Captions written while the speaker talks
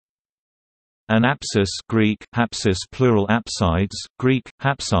An apsis Greek, hapsis plural apsides, Greek,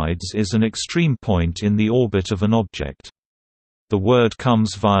 hapsides is an extreme point in the orbit of an object. The word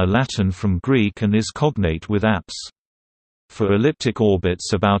comes via Latin from Greek and is cognate with aps. For elliptic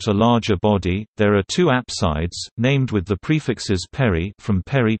orbits about a larger body, there are two apsides, named with the prefixes peri from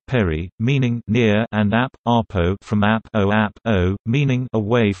peri, meaning near, and apo from ap, meaning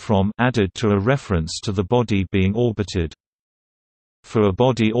away from, added to a reference to the body being orbited. For a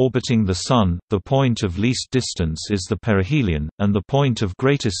body orbiting the Sun, the point of least distance is the perihelion, and the point of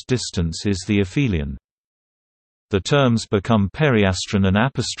greatest distance is the aphelion. The terms become periastron and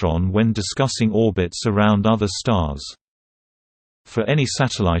apastron when discussing orbits around other stars. For any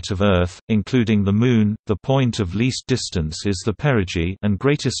satellite of Earth, including the Moon, the point of least distance is the perigee and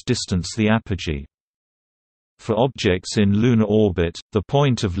greatest distance the apogee. For objects in lunar orbit, the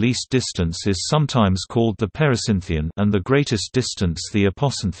point of least distance is sometimes called the pericynthion and the greatest distance the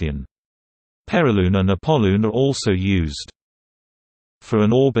apocynthion. Perihelion and aphelion are also used. For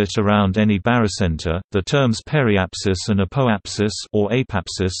an orbit around any barycenter, the terms periapsis and apoapsis or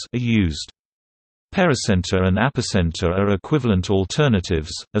apapsis are used. Pericenter and apocenter are equivalent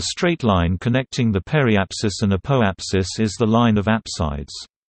alternatives. A straight line connecting the periapsis and apoapsis is the line of apsides.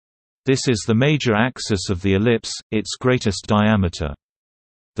 This is the major axis of the ellipse, its greatest diameter.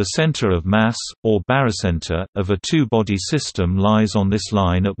 The center of mass, or barycenter, of a two-body system lies on this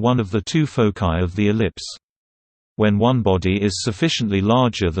line at one of the two foci of the ellipse. When one body is sufficiently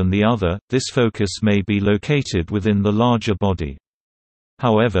larger than the other, this focus may be located within the larger body.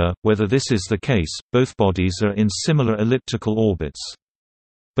 However, whether this is the case, both bodies are in similar elliptical orbits.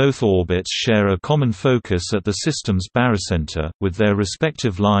 Both orbits share a common focus at the system's barycenter, with their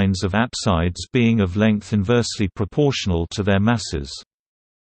respective lines of apsides being of length inversely proportional to their masses.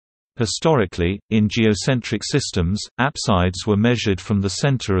 Historically, in geocentric systems, apsides were measured from the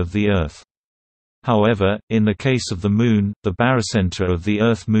center of the Earth. However, in the case of the Moon, the barycenter of the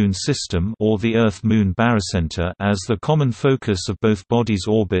Earth-Moon system or the Earth-Moon barycenter, as the common focus of both bodies'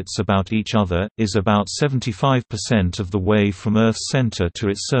 orbits about each other, is about 75% of the way from Earth's center to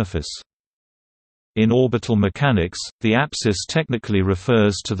its surface. In orbital mechanics, the apsis technically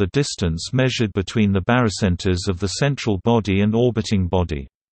refers to the distance measured between the barycenters of the central body and orbiting body.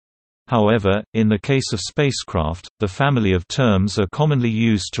 However, in the case of spacecraft, the family of terms are commonly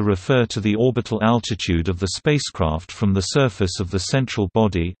used to refer to the orbital altitude of the spacecraft from the surface of the central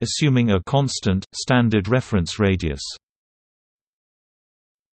body, assuming a constant, standard reference radius.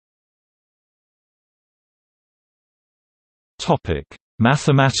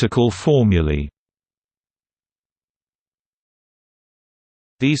 Mathematical formulae.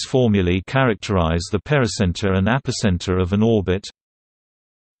 These formulae characterize the pericenter and apocenter of an orbit.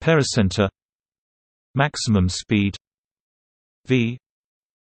 Pericenter: maximum speed v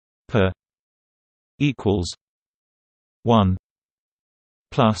per equals 1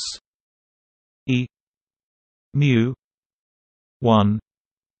 plus e mu 1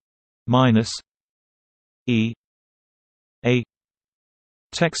 minus e a.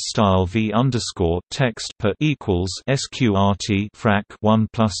 Text style v underscore text per equals sqrt frac 1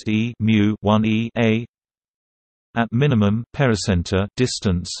 plus e mu 1 e a. At minimum pericenter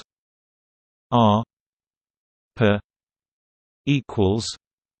distance r per equals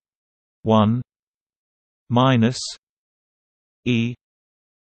 1 minus e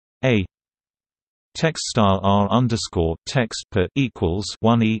a. Text style r underscore text per equals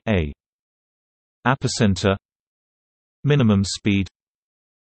 1 e a. Apocenter: minimum speed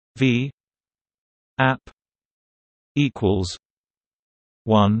v ap equals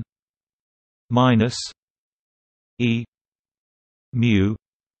 1 minus e mu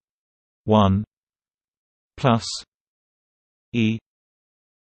 1 plus e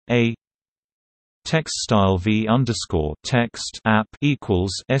a. Text style v underscore text app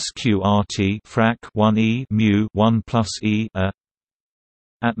equals sqrt frac 1 e mu 1 plus e a.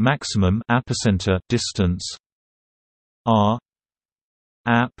 At maximum apocenter distance r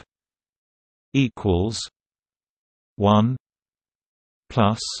app equals 1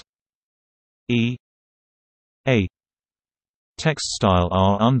 plus e a. Text style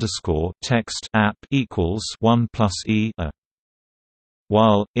r underscore text app equals 1 plus e a.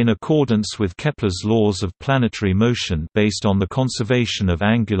 While, in accordance with Kepler's laws of planetary motion based on the conservation of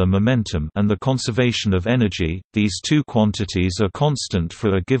angular momentum and the conservation of energy, these two quantities are constant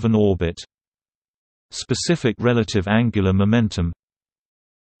for a given orbit. Specific relative angular momentum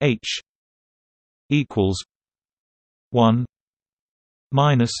h equals 1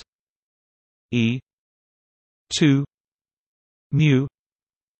 minus e 2 mu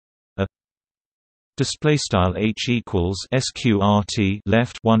a Display style h equals sqrt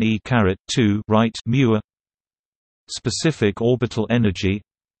left 1 e caret 2 right mu. Specific orbital energy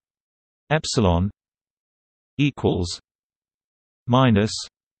epsilon equals minus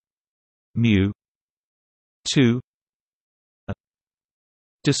mu 2 a.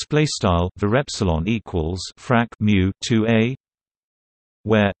 Display style var epsilon equals frac mu 2 a,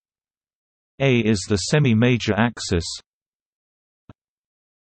 where a is the semi-major axis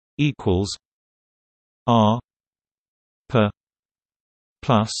equals r per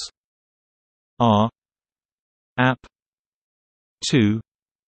plus r ap 2.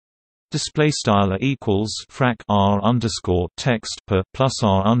 Display style equals frac r underscore text per plus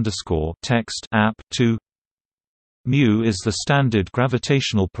r underscore text ap 2. Mu is the standard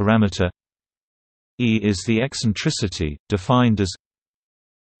gravitational parameter. E is the eccentricity, defined as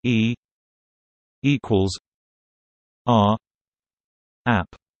E equals r ap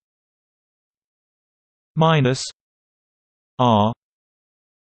minus r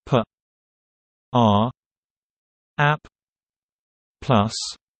per r ap plus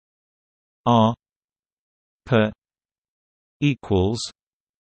r per equals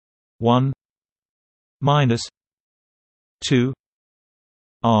 1 minus 2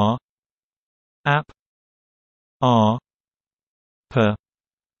 r ap r per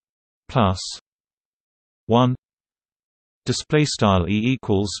plus 1. Display style E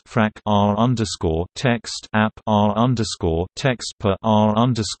equals frac r underscore text ap r underscore text per r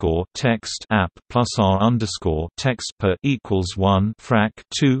underscore text ap plus r underscore text per equals 1 frac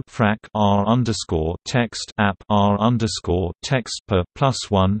 2 frac r underscore text ap r underscore text per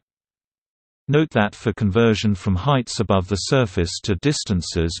plus 1. Note that for conversion from heights above the surface to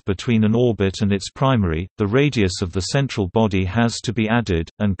distances between an orbit and its primary, the radius of the central body has to be added,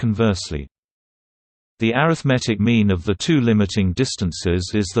 and conversely. The arithmetic mean of the two limiting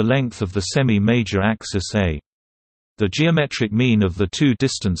distances is the length of the semi-major axis A. The geometric mean of the two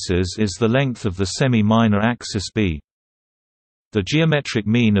distances is the length of the semi-minor axis B. The geometric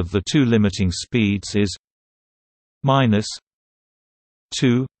mean of the two limiting speeds is minus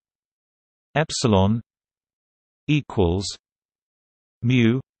 2 epsilon equals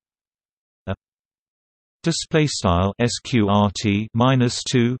mu a. Display style sqrt minus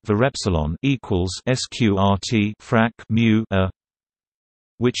 2 var epsilon equals sqrt frac mu a,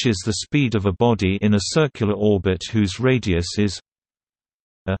 which is the speed of a body in a circular orbit whose radius is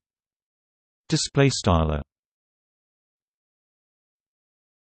a. Display style a.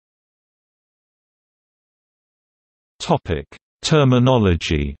 Topic: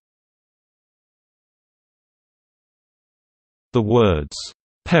 Terminology. The words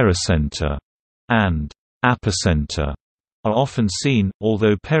pericenter and apacenter are often seen,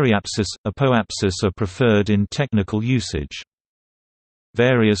 although periapsis, apoapsis are preferred in technical usage.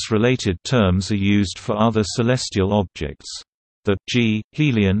 Various related terms are used for other celestial objects. The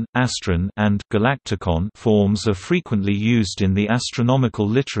Helion, Astron, and galacticon forms are frequently used in the astronomical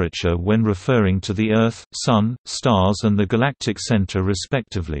literature when referring to the Earth, Sun, stars and the galactic center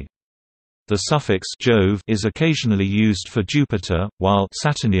respectively. The suffix Jove is occasionally used for Jupiter, while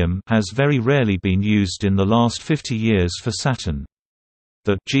Saturnium has very rarely been used in the last 50 years for Saturn.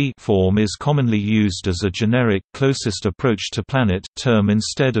 The G form is commonly used as a generic closest approach to planet term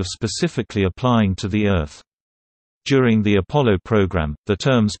instead of specifically applying to the Earth. During the Apollo program, the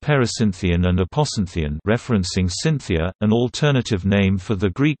terms pericynthion and apocynthion, referencing Cynthia, an alternative name for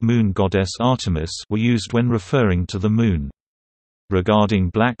the Greek moon goddess Artemis, were used when referring to the Moon. Regarding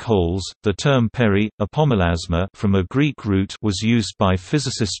black holes, the term apomelasma from a Greek root was used by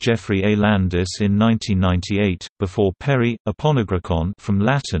physicist Geoffrey A. Landis in 1998, before aponegracon from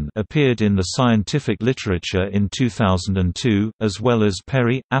Latin appeared in the scientific literature in 2002, as well as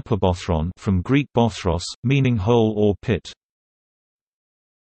apobothron from Greek bothros, meaning hole or pit.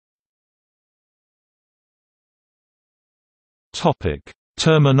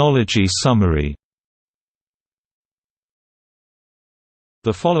 Terminology summary.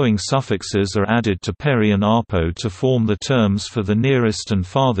 The following suffixes are added to peri and apo to form the terms for the nearest and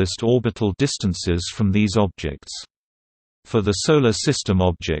farthest orbital distances from these objects. For the Solar System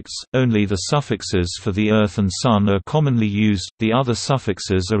objects, only the suffixes for the Earth and Sun are commonly used, the other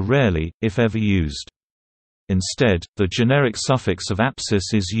suffixes are rarely, if ever used. Instead, the generic suffix of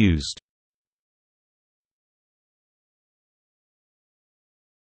apsis is used.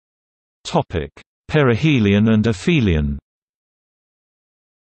 Perihelion and aphelion.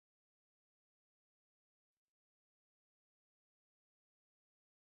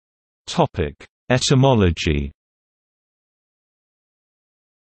 Etymology.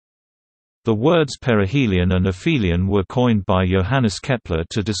 The words perihelion and aphelion were coined by Johannes Kepler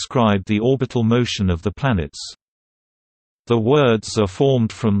to describe the orbital motion of the planets. The words are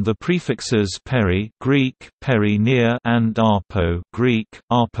formed from the prefixes peri Greek, peri near and arpo Greek,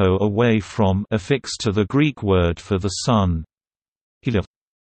 arpo away from affixed to the Greek word for the sun.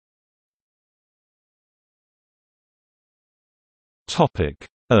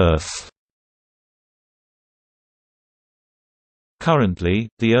 Earth. Currently,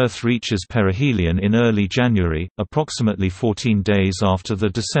 the Earth reaches perihelion in early January, approximately 14 days after the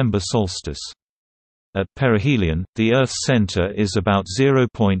December solstice. At perihelion, the Earth's center is about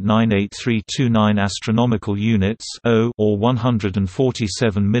 0.98329 astronomical units or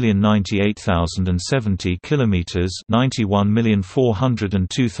 147,098,070 kilometers,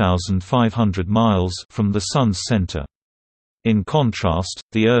 91,402,500 miles from the Sun's center. In contrast,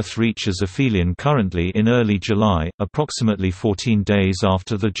 the Earth reaches aphelion currently in early July, approximately 14 days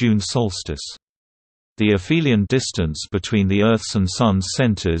after the June solstice. The aphelion distance between the Earth's and Sun's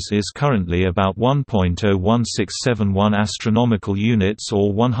centers is currently about 1.01671 astronomical units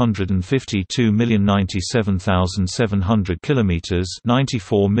or 152,097,700 kilometers,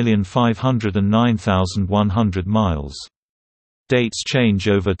 94,509,100 miles. Dates change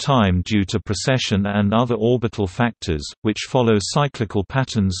over time due to precession and other orbital factors, which follow cyclical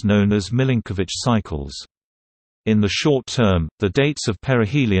patterns known as Milankovitch cycles. In the short term, the dates of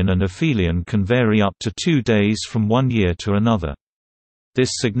perihelion and aphelion can vary up to 2 days from one year to another.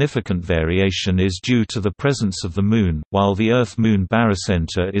 This significant variation is due to the presence of the Moon. While the Earth-Moon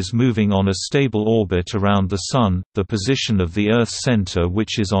barycenter is moving on a stable orbit around the Sun, the position of the Earth's center,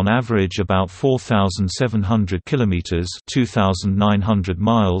 which is on average about 4,700 kilometers (2,900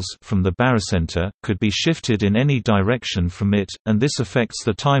 miles) from the barycenter, could be shifted in any direction from it, and this affects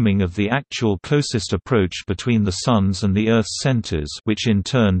the timing of the actual closest approach between the Sun's and the Earth's centers, which in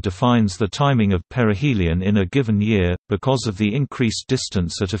turn defines the timing of perihelion in a given year. Because of the increased distance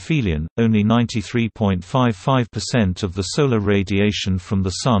at aphelion, only 93.55% of the solar radiation from the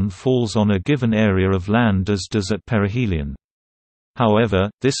Sun falls on a given area of land as does at perihelion.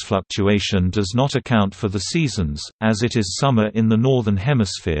 However, this fluctuation does not account for the seasons, as it is summer in the northern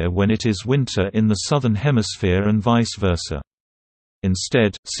hemisphere when it is winter in the southern hemisphere and vice versa.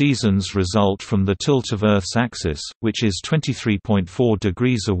 Instead, seasons result from the tilt of Earth's axis, which is 23.4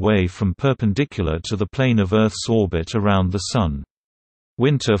 degrees away from perpendicular to the plane of Earth's orbit around the Sun.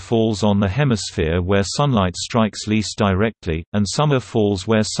 Winter falls on the hemisphere where sunlight strikes least directly, and summer falls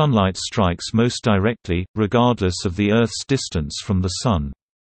where sunlight strikes most directly, regardless of the Earth's distance from the Sun.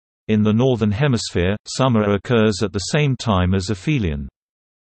 In the northern hemisphere, summer occurs at the same time as aphelion.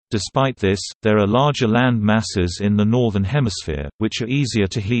 Despite this, there are larger land masses in the northern hemisphere, which are easier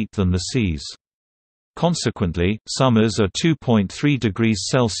to heat than the seas. Consequently, summers are 2.3 degrees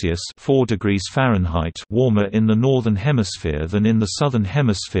Celsius (4 degrees Fahrenheit) warmer in the northern hemisphere than in the southern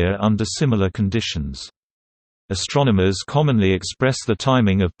hemisphere under similar conditions. Astronomers commonly express the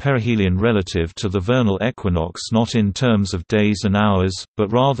timing of perihelion relative to the vernal equinox not in terms of days and hours,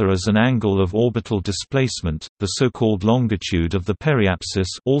 but rather as an angle of orbital displacement, the so-called longitude of the periapsis,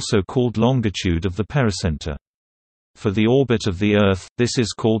 also called longitude of the pericenter. For the orbit of the Earth, this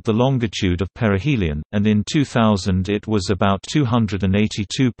is called the longitude of perihelion, and in 2000 it was about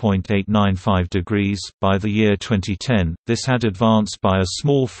 282.895 degrees. By the year 2010, this had advanced by a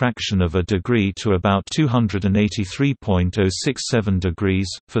small fraction of a degree to about 283.067 degrees.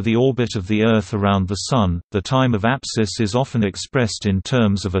 For the orbit of the Earth around the Sun, the time of apsis is often expressed in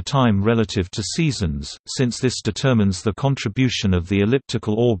terms of a time relative to seasons, since this determines the contribution of the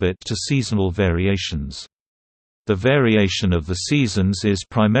elliptical orbit to seasonal variations. The variation of the seasons is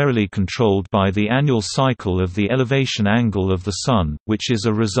primarily controlled by the annual cycle of the elevation angle of the Sun, which is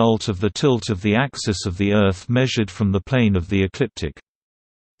a result of the tilt of the axis of the Earth measured from the plane of the ecliptic.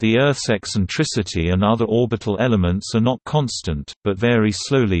 The Earth's eccentricity and other orbital elements are not constant, but vary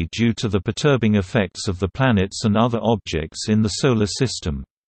slowly due to the perturbing effects of the planets and other objects in the Solar System.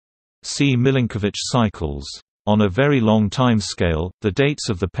 See Milankovitch cycles. On a very long timescale, the dates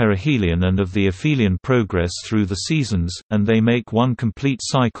of the perihelion and of the aphelion progress through the seasons, and they make one complete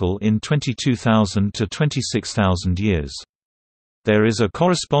cycle in 22,000 to 26,000 years. There is a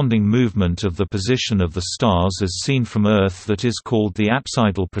corresponding movement of the position of the stars as seen from Earth that is called the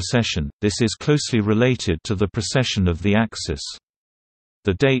apsidal precession. This is closely related to the precession of the axis.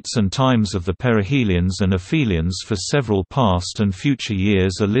 The dates and times of the perihelions and aphelions for several past and future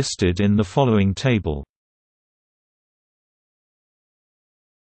years are listed in the following table.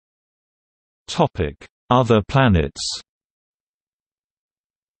 Other planets.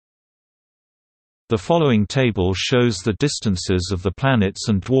 The following table shows the distances of the planets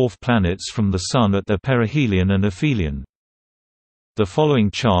and dwarf planets from the Sun at their perihelion and aphelion. The following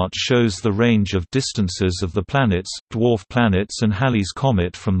chart shows the range of distances of the planets, dwarf planets and Halley's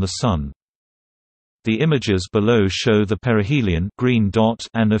Comet from the Sun. The images below show the perihelion green dot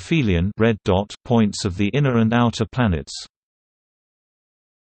and aphelion red dot points of the inner and outer planets.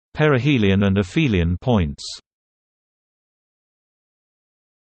 Perihelion and aphelion points.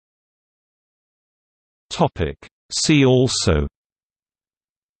 See also: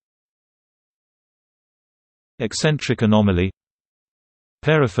 eccentric anomaly,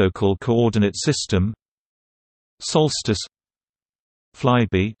 perifocal coordinate system, solstice,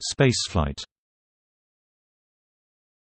 flyby spaceflight.